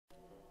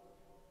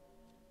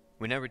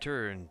We now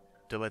return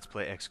to Let's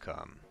Play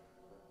XCOM.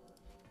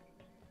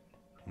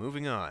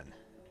 Moving on.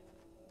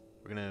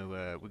 We're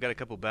gonna, we got a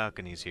couple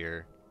balconies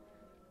here.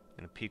 I'm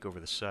gonna peek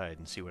over the side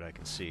and see what I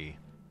can see.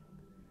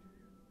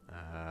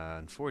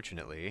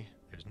 Unfortunately,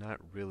 there's not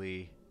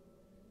really...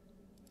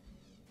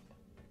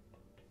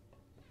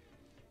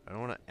 I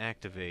don't want to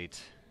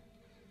activate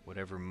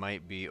whatever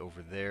might be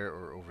over there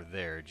or over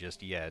there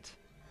just yet.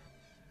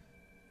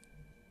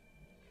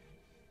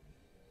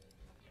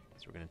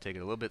 So we're going to take it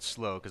a little bit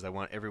slow because I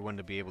want everyone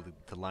to be able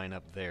to line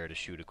up there to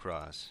shoot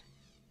across.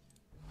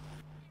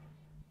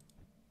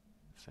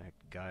 In fact,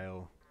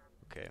 Guile...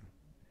 Okay.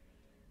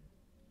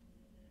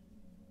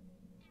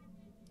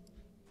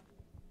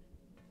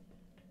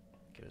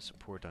 Get a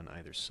support on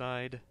either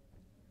side.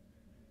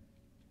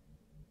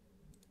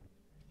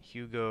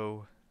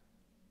 Hugo...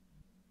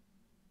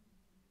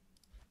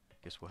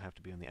 Guess we'll have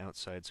to be on the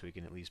outside so we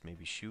can at least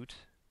maybe shoot.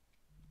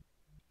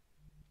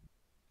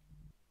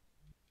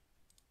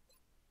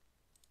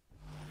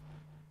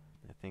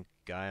 I think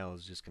Guile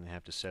is just going to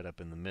have to set up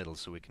in the middle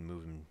so we can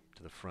move him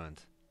to the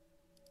front.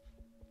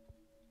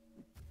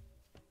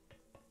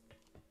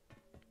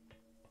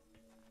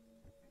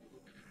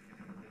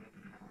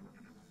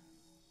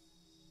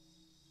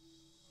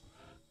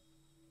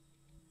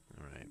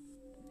 Alright.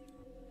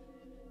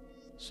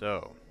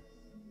 So...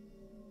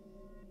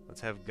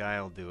 let's have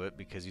Guile do it,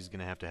 because he's going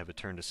to have a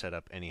turn to set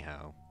up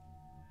anyhow.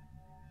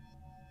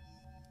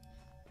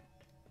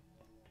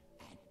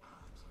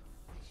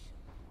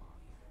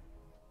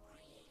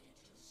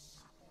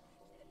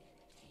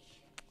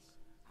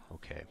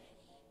 Okay.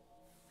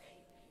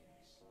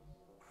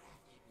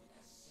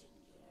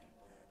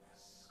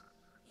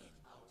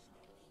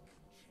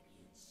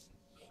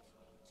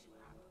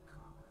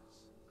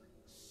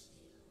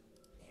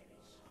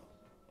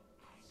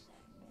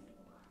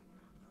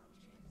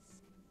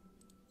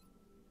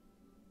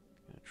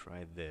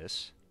 Try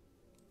this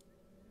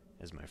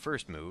as my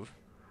first move.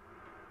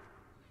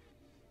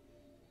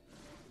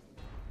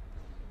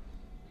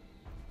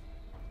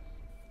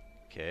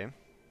 Okay.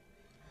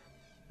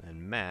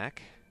 Then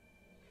Mac.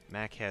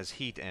 Mac has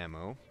heat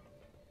ammo.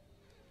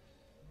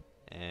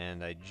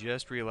 And I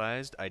just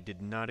realized I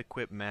did not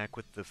equip Mac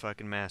with the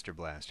fucking Master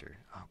Blaster.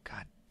 Oh,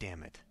 god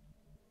damn it.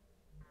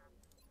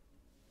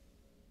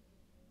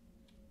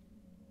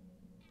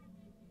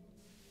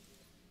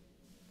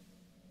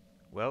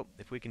 Well,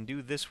 if we can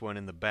do this one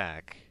in the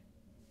back,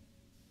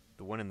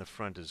 the one in the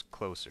front is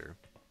closer.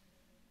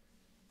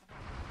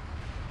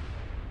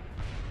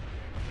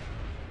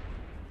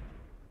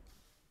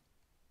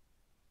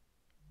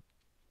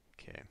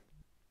 Okay.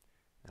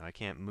 Now I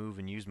can't move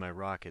and use my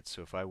rocket,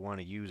 so if I want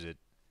to use it,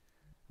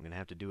 I'm going to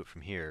have to do it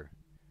from here.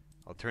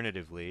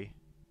 Alternatively,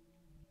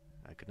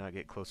 I could not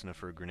get close enough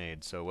for a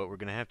grenade, so what we're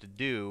going to have to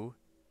do,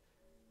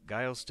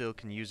 Guile still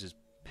can use his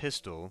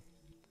pistol.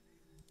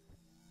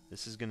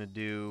 This is going to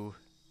do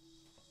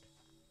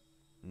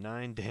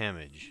 9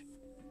 damage.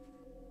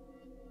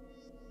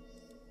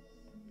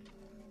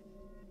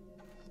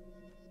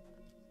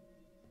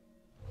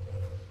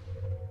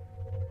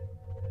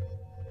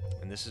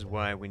 And this is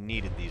why we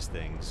needed these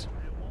things.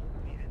 There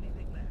won't be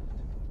anything left.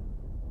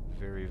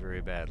 Very, very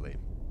badly.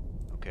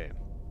 Okay.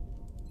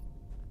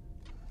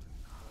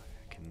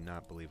 I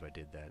cannot believe I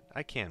did that.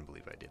 I can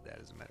believe I did that,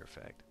 as a matter of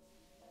fact.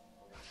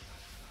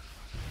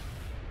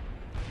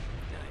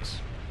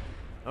 Nice.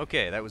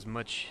 Okay, that was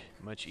much,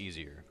 much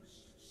easier.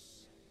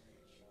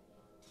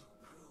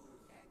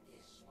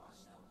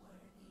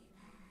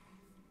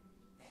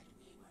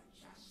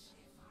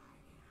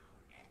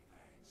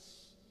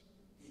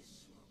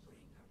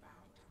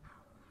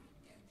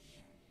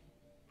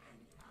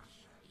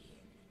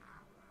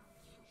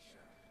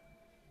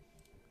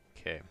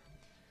 Okay.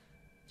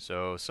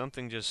 So,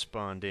 something just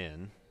spawned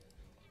in.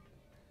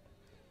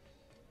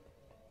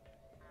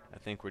 I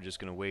think we're just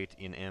going to wait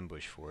in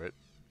ambush for it.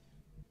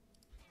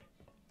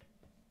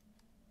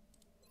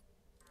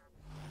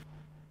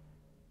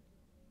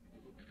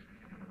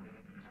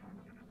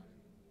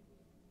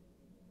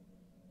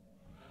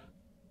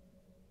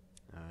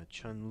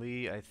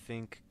 Chun-Li, I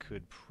think,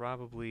 could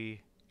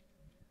probably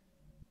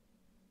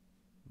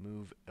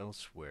move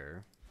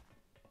elsewhere,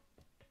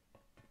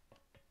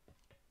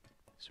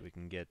 so we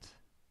can get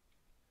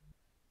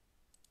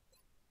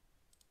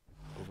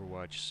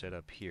Overwatch set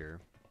up here.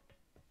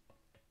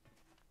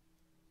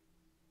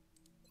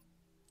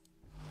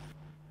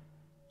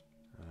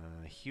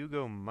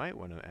 Hugo might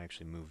want to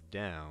actually move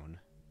down,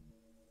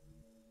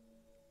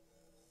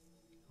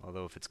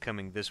 although if it's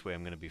coming this way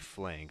I'm going to be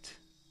flanked.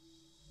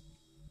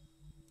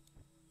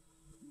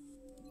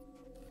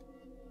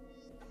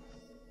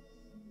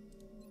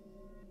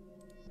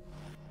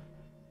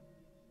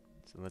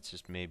 So let's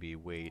just maybe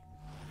wait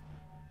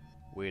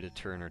a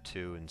turn or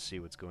two and see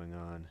what's going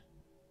on.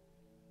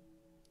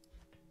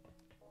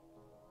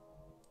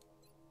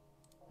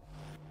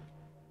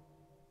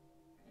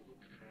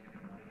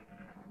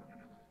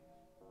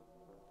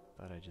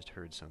 Thought I just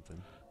heard something.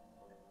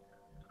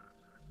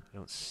 I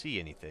don't see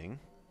anything.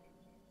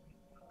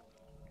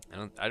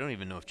 I don't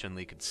even know if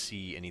Chun-Li could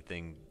see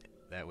anything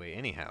that way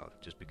anyhow,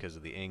 just because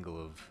of the angle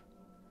of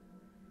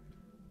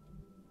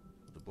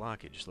the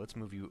blockage. So let's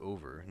move you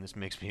over, and this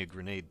makes me a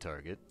grenade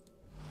target.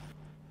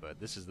 But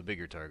this is the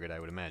bigger target, I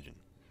would imagine.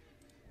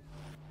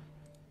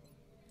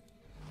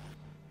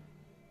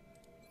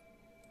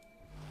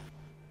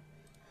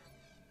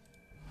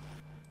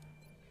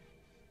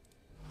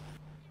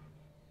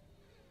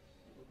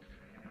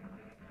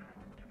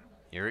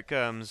 Here it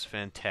comes.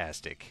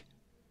 Fantastic.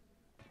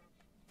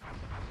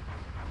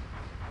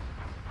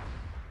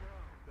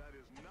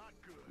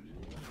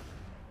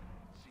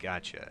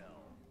 Gotcha.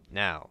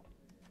 Now,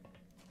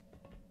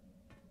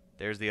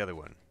 there's the other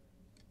one.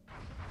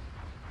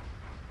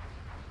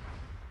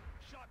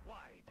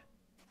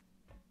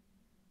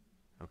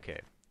 Okay,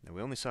 now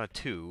we only saw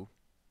two.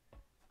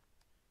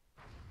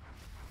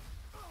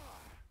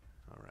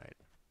 Alright.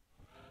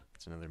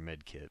 That's another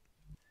med kit.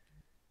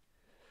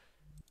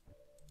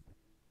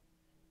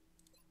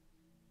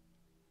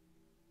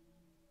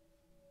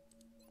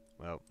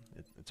 Well,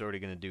 it's already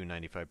going to do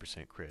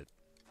 95% crit.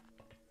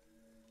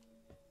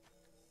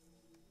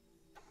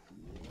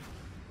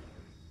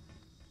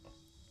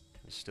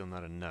 It's still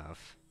not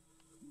enough.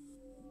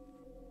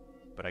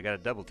 But I got a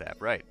double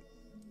tap, right.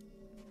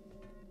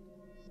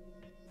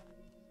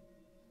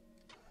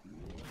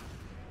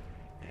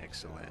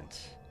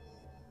 Excellent.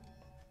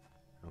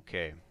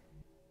 Okay.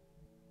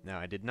 Now,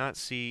 I did not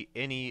see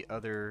any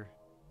other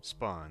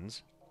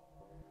spawns.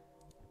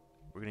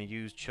 We're going to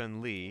use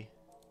Chun-Li.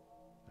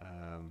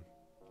 I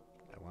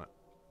want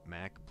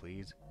Mac,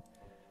 please.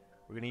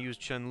 We're going to use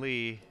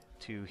Chun-Li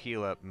to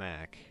heal up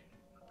Mac.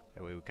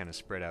 That way we kind of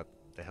spread out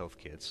the health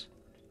kits.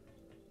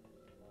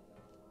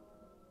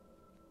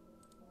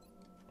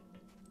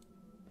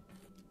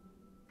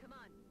 Come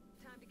on,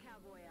 time to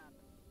cowboy up.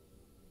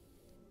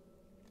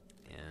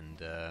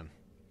 And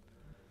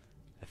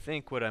I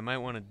think what I might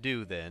want to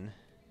do then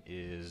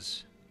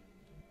is...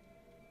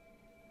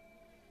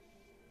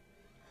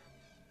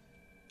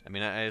 I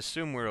mean, I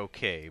assume we're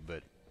okay,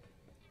 but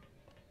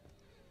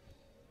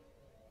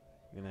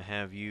I'm gonna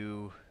have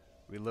you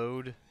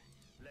reload.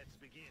 Let's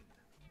begin.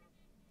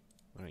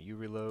 Why don't you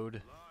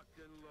reload? Locked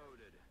and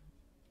loaded.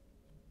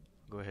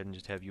 Go ahead and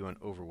just have you on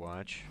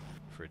Overwatch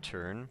for a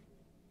turn.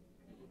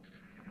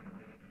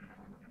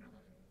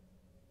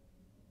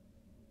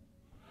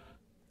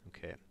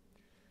 Okay.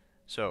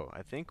 So,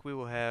 I think we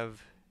will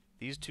have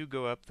these two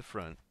go up the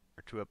front,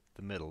 or two up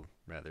the middle,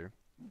 rather.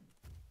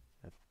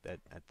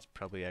 That's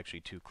probably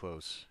actually too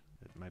close.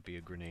 It might be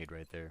a grenade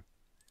right there.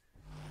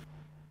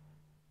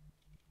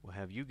 We'll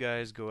have you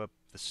guys go up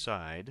the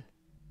side.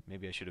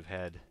 Maybe I should have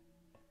had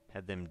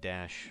them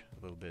dash a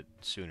little bit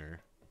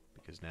sooner,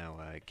 because now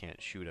I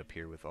can't shoot up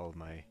here with all of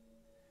my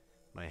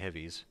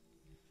heavies.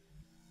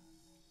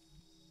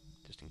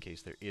 Just in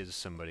case there is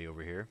somebody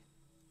over here.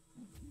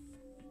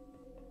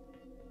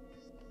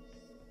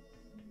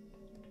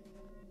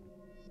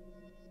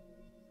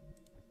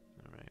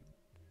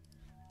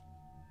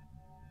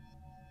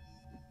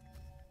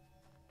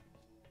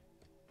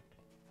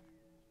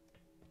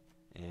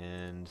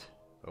 And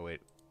oh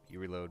wait, you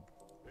reload.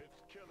 It's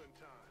killing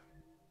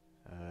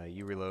time.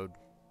 You reload.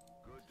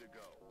 Good to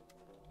go.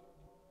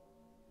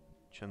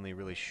 Chun-Li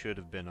really should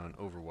have been on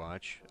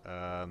Overwatch.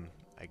 I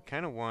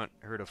kind of want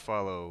her to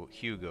follow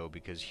Hugo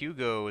because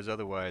Hugo is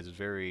otherwise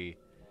very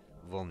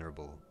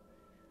vulnerable.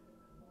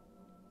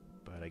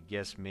 But I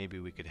guess maybe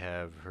we could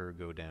have her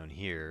go down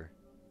here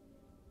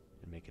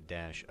and make a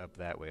dash up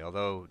that way.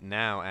 Although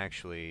now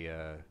actually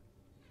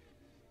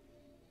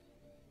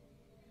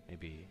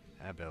maybe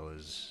Abel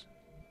is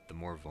the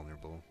more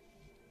vulnerable.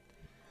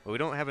 Well, we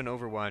don't have an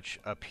Overwatch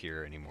up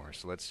here anymore,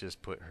 so let's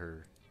just put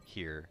her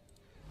here.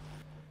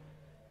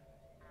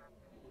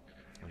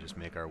 And just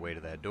make our way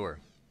to that door.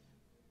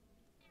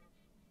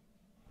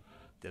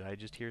 Did I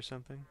just hear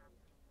something?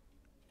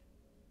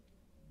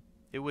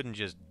 It wouldn't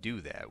just do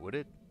that, would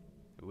it?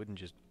 It wouldn't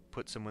just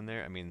put someone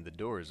there? I mean, the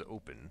door is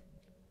open.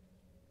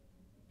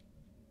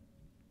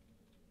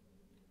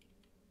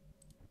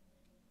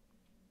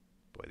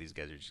 Boy, these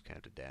guys are just gonna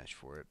have to dash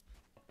for it.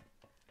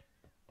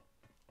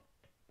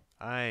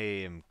 I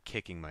am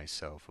kicking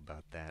myself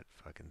about that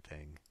fucking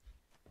thing.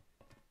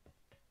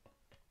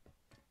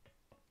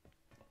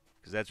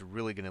 Because that's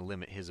really going to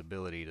limit his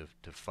ability to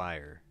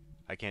fire.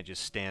 I can't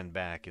just stand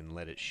back and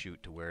let it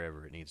shoot to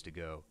wherever it needs to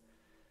go.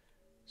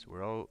 So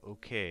we're all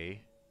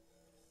okay.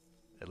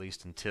 At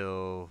least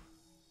until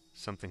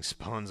something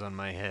spawns on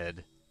my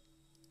head.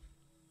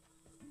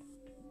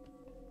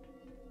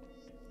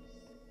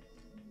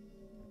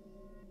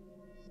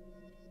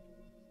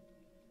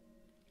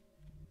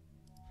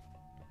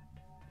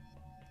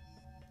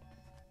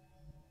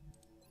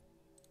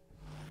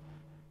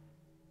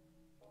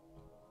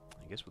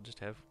 I guess we'll just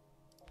have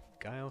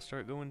Guile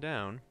start going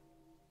down.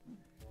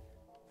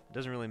 It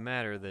doesn't really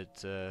matter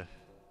that I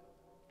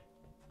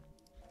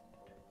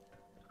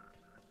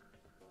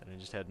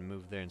just had to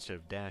move there instead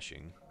of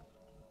dashing.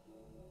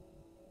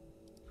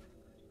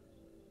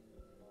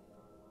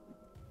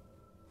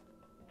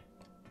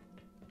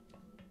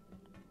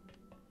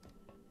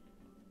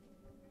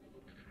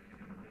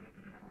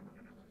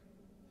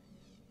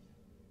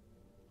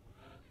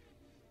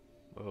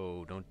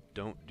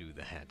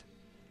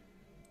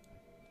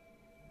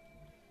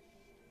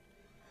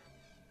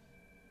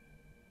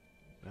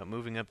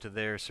 moving up to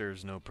there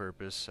serves no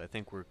purpose. I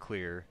think we're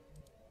clear.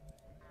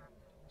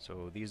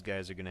 So these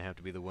guys are going to have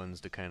to be the ones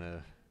to kind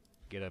of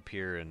get up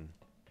here and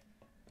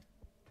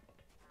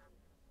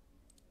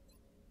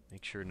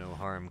make sure no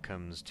harm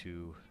comes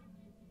to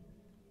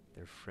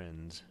their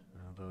friends.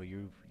 Although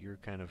you're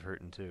kind of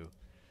hurting too.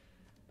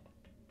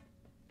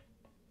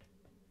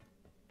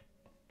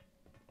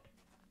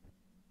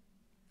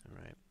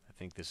 Alright, I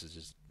think this is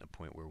just a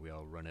point where we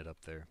all run it up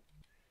there.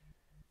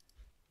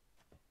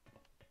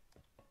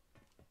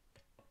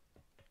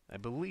 I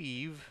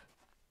believe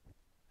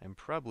I'm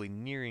probably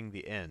nearing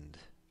the end.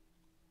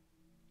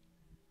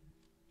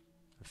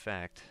 In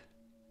fact,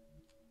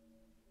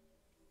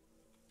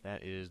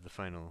 that is the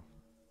final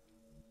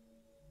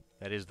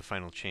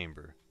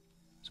chamber.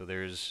 So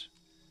there's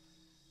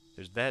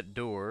that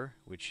door,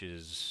 which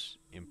is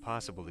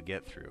impossible to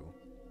get through.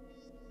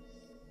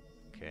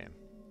 Okay.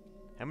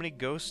 How many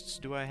ghosts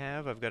do I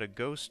have? I've got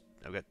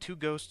 2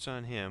 ghosts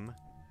on him.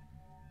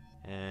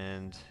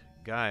 And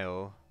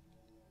Guile.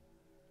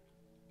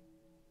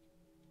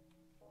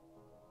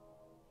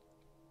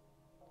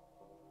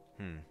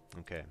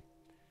 Okay.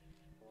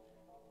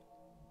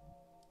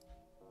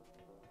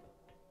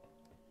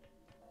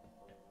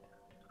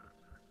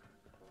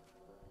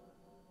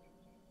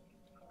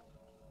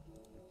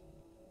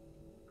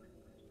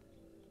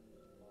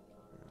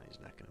 He's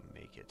not going to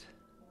make it.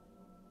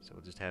 So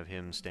we'll just have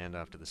him stand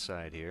off to the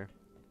side here.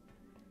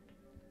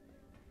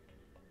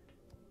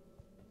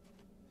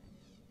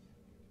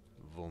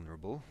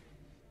 Vulnerable.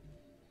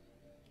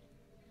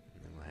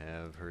 And then we'll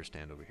have her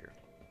stand over here.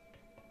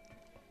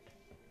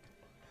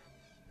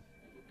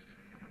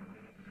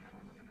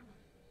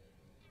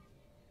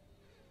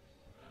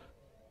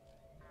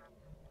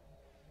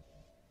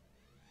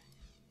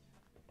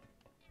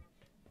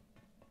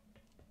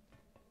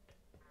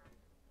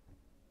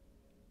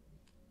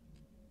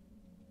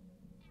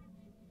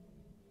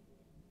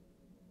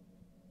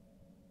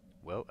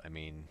 Well, I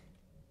mean,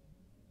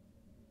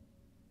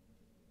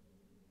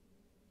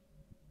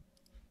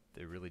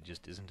 there really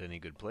just isn't any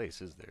good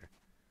place, is there?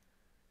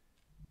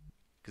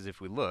 Because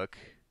if we look,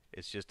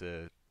 it's just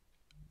a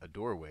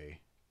doorway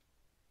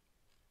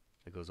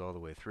that goes all the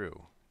way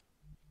through.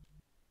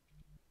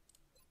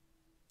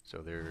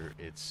 So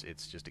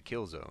it's just a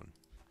kill zone.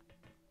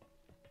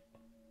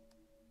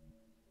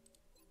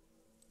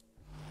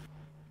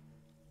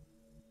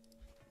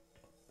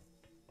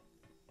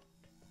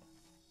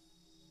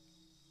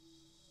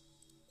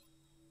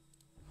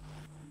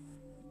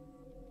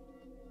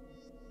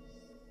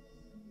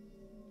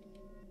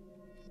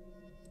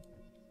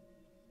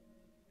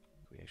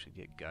 Actually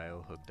get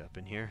Guile hooked up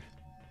in here.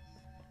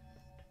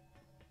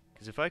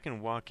 Because if I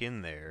can walk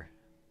in there,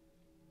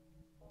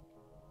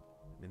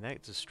 I mean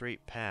that's a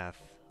straight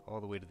path all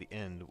the way to the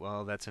end.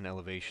 Well, that's an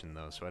elevation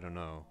though, so I don't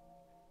know.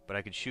 But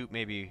I could shoot,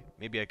 maybe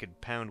I could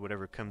pound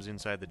whatever comes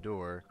inside the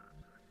door.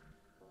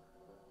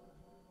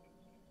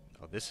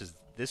 Oh, this is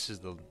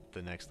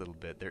the next little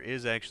bit. There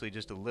is actually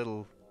just a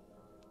little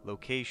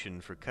location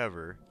for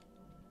cover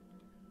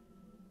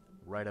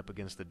right up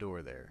against the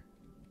door there.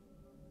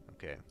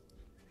 Okay.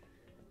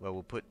 Well,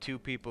 we'll put 2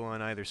 people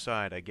on either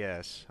side, I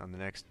guess, on the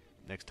next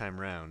time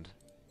round.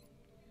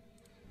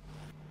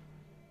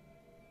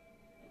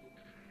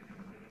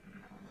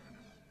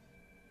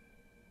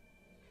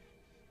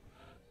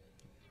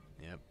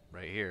 Yep,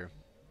 right here.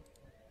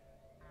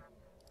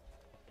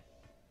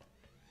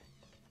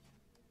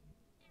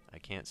 I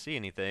can't see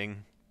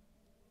anything.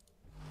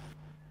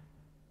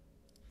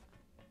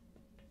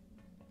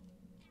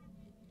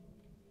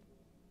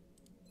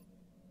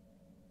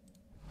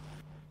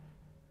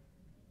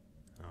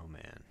 Oh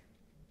man.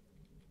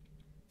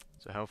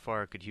 So how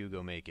far could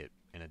Hugo make it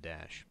in a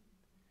dash?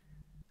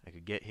 I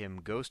could get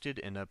him ghosted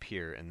and up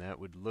here, and that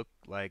would look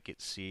like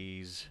it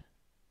sees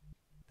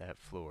that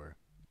floor.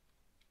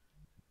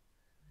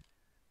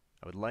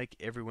 I would like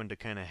everyone to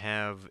kind of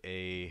have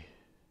a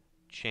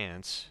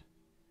chance.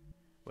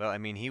 Well, I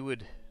mean, he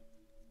would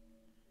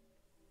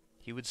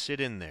sit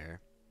in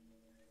there.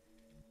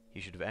 He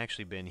should have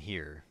actually been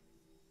here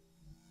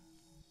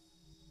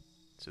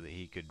so that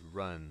he could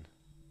run.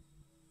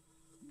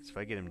 Because if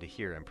I get him to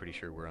here, I'm pretty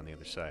sure we're on the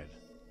other side.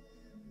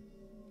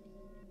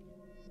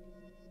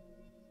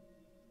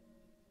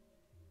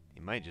 He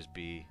might just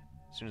be,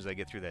 as soon as I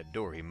get through that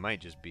door, he might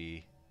just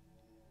be...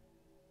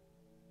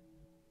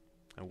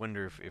 I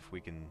wonder if we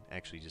can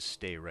actually just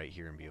stay right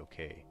here and be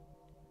okay.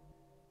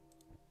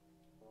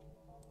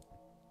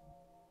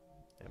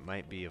 That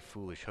might be a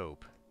foolish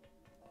hope.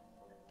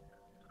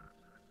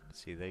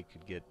 See, they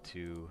could get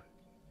to...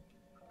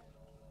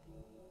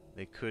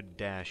 They could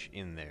dash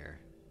in there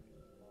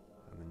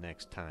on the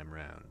next time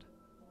round.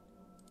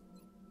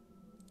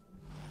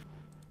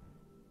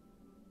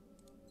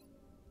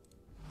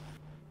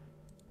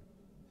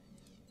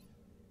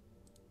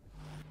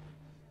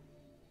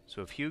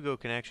 So if Hugo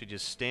can actually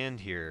just stand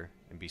here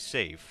and be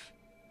safe,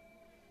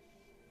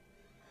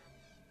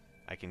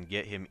 I can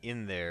get him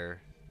in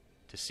there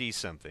to see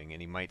something,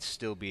 and he might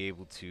still be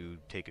able to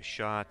take a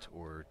shot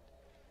or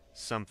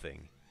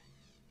something.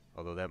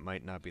 Although that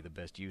might not be the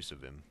best use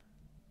of him.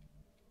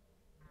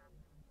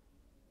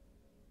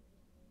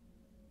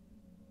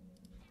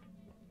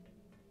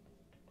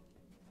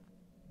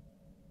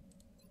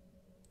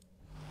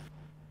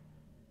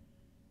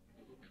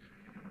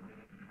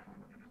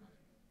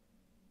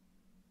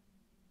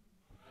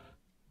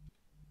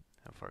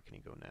 far can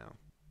he go now?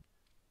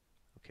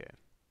 Okay.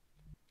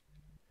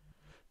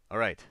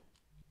 Alright.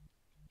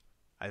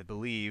 I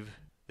believe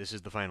this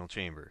is the final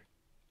chamber.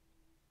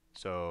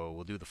 So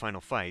we'll do the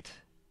final fight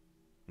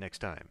next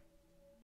time.